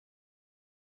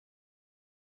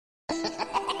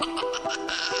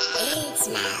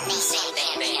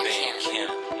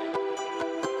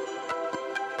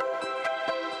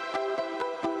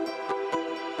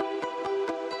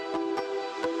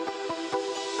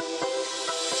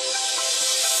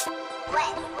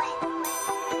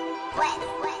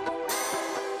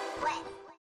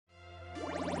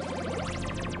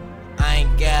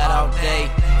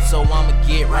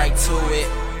right to it.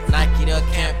 Nike the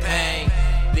campaign,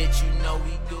 bitch, you know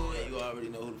we do it. You already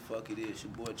know who the fuck it is.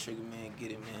 Your boy Trigga, man,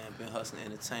 get it, man. Been hustling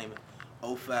entertainment.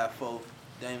 054,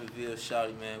 Damonville,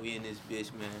 Shawty, man. We in this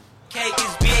bitch, man. Cake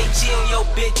is BAG on your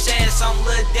bitch ass. I'm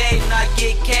Lil Dave and I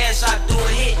get cash. I do a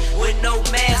hit with no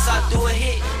mask. I do a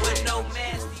hit with no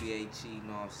mask. BAG, you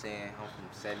know what I'm saying? I'm from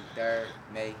 73rd,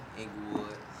 May,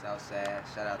 Inglewood, Southside.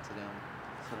 Shout out to them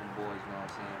boys, you know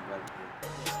what I'm saying, brother.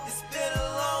 It's been a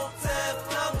long time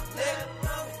coming, nigga.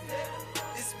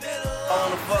 It's been a long time. I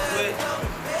wanna fuck with,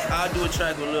 I'll do a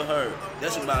track with Lil Herb.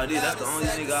 That's about it. That's the only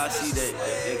nigga I see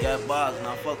that got bars and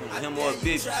I fuck with him or a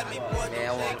bitch. Man,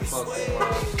 I want to fuck with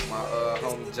my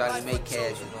homie Johnny May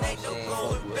Cash, you know what I'm saying?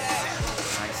 Fuck with him.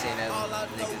 I ain't saying that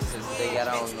niggas since they got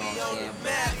on, you know what I'm saying?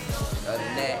 But other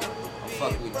than that, I'm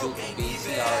fucking with Duke Beats.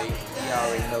 He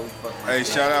already know we fucking with Hey,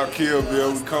 shout out Kill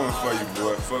Bill. We coming for you,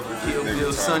 boy. Fuck with this Kill nigga.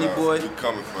 Bill, Sonny boy. We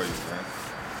coming for you, man.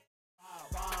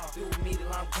 Do me till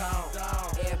I'm gone.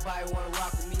 Everybody wanna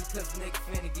rock with me cause nigga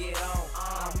finna get on.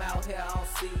 I'm out here, I don't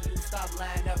see you. Stop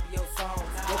lining up your songs.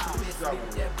 Don't convince me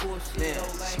with that bullshit. Man,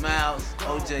 Smiles,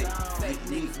 OJ,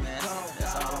 Nick, man.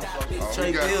 That's all I'm fucking with. Oh,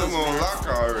 Trey we got Bills, them on man. lock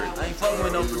already. I ain't fucking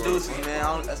with no producers, man.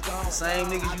 That's the same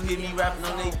niggas you hear me rapping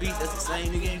on they beats. That's the same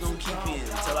niggas you gon' keep in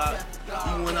until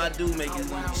even when I do make it, it's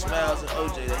gonna be Smiles and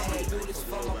OJ. That's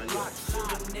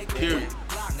it. Period.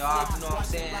 You know what I'm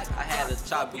saying? I had a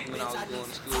chop beat when I was going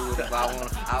to school with him, but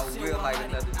I was real like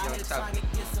another young chop beat,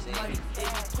 you know what I'm saying?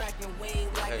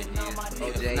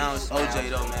 OJ. Now it's OJ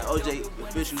though, man. OJ,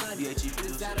 official BAG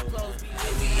producer.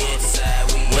 We inside,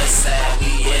 we westside,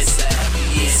 we inside,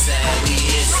 we inside, we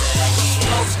inside.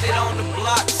 Posted on the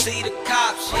block, see the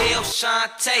cops, yell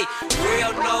Shantae.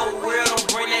 Real, no real, don't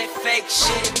bring that fake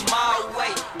shit my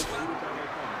way.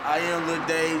 I Am Lil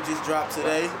Dave just dropped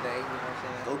today.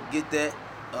 Go get that.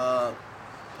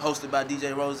 Hosted by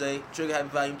DJ Rose. Trigga Happy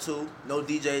Volume 2. No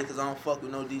DJs, cause I don't fuck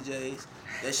with no DJs.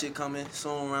 That shit coming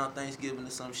soon around Thanksgiving or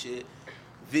some shit.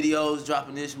 Videos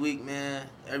dropping this week, man.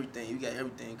 Everything. You got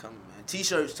everything coming, man.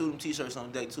 T-shirts too. Them T-shirts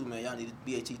on deck too, man. Y'all need a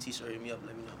BAT T-shirt. Hit me up.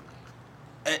 Let me know,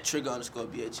 man. At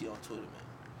Trigga_BAT on Twitter, man.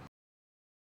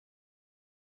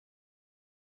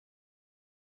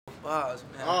 Bars,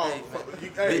 man. Hey,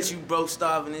 man. Bitch, you broke,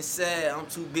 starving, and sad. I'm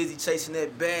too busy chasing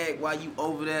that bag while you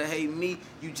over there hate me.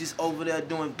 You just over there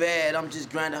doing bad. I'm just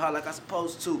grinding hard like I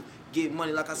supposed to. Get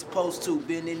money like I supposed to.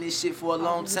 Been in this shit for a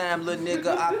long time, little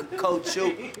nigga. I could coach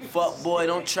you. Fuck boy,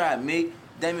 don't try me.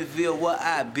 Damonville, what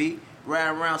I be.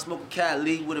 Riding around smoking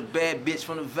Cali with a bad bitch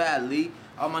from the valley.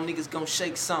 All my niggas gon'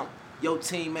 shake something. Your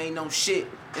team ain't no shit.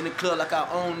 In the club like I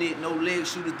own it. No leg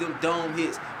shooters, them dome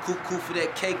hits. Cuckoo for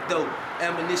that cake though.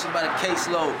 Ammunition by the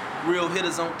caseload. Real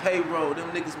hitters on payroll. Them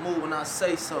niggas move when I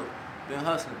say so. Been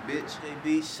hustling, bitch.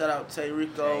 JB, shout out Tay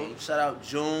Rico. Shout out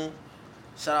June.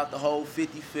 Shout out the whole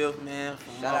 55th, man.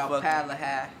 Shout out Pilot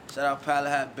High. Shout out Pilot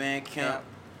High Band Camp.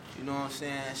 You know what I'm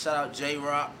saying? Shout out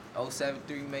J-Rock.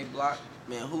 073 May Block.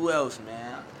 Man, who else,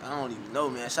 man? I don't even know,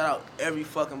 man. Shout out every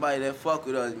fucking body that fuck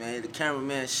with us, man. The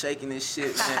cameraman shaking this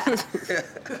shit, man.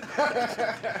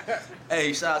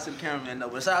 Hey, shout out to the cameraman, though.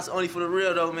 But shout out to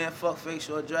Only4TheReal, though, man. Fuck fake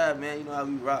short drive, man. You know how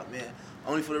we rock, man.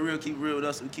 Only4TheReal keep real with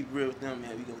us, so we keep real with them,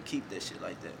 man. We gonna keep that shit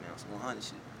like that, man. It's 100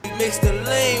 shit. Mix the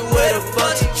lean with a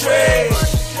bunch of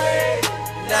trash.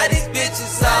 Now these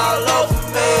bitches all over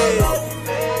me.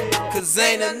 Cause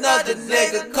ain't another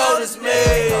nigga cold as me.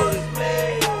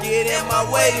 Get in my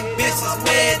way, them bitches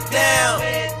man down.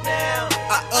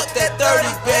 I up that 30,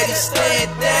 Betty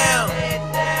stand down.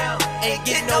 Ain't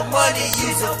get no money,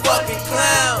 use a fucking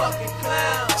clown.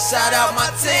 Shout out my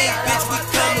team, bitch, we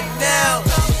coming now.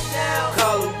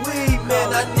 Call it weed,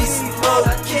 man, I need some more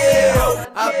to kill.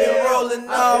 I been rolling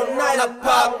all night, I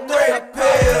popped 3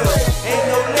 pills. Ain't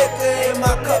no liquor in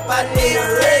my cup, I need a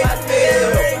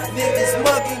refill. Niggas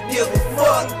mugging, give a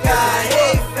fuck, I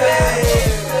hate fame.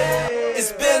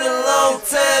 It's been a long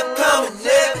time coming,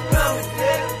 nigga.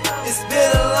 It's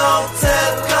been a long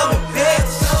time coming,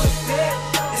 bitch.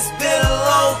 It's been a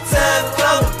long time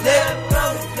coming,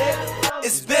 nigga.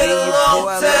 It's been a long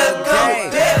time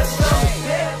coming, bitch.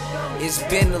 It's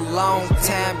been a long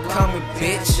time coming,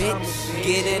 bitch.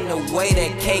 Get in the way,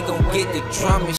 that K gon' get the drum and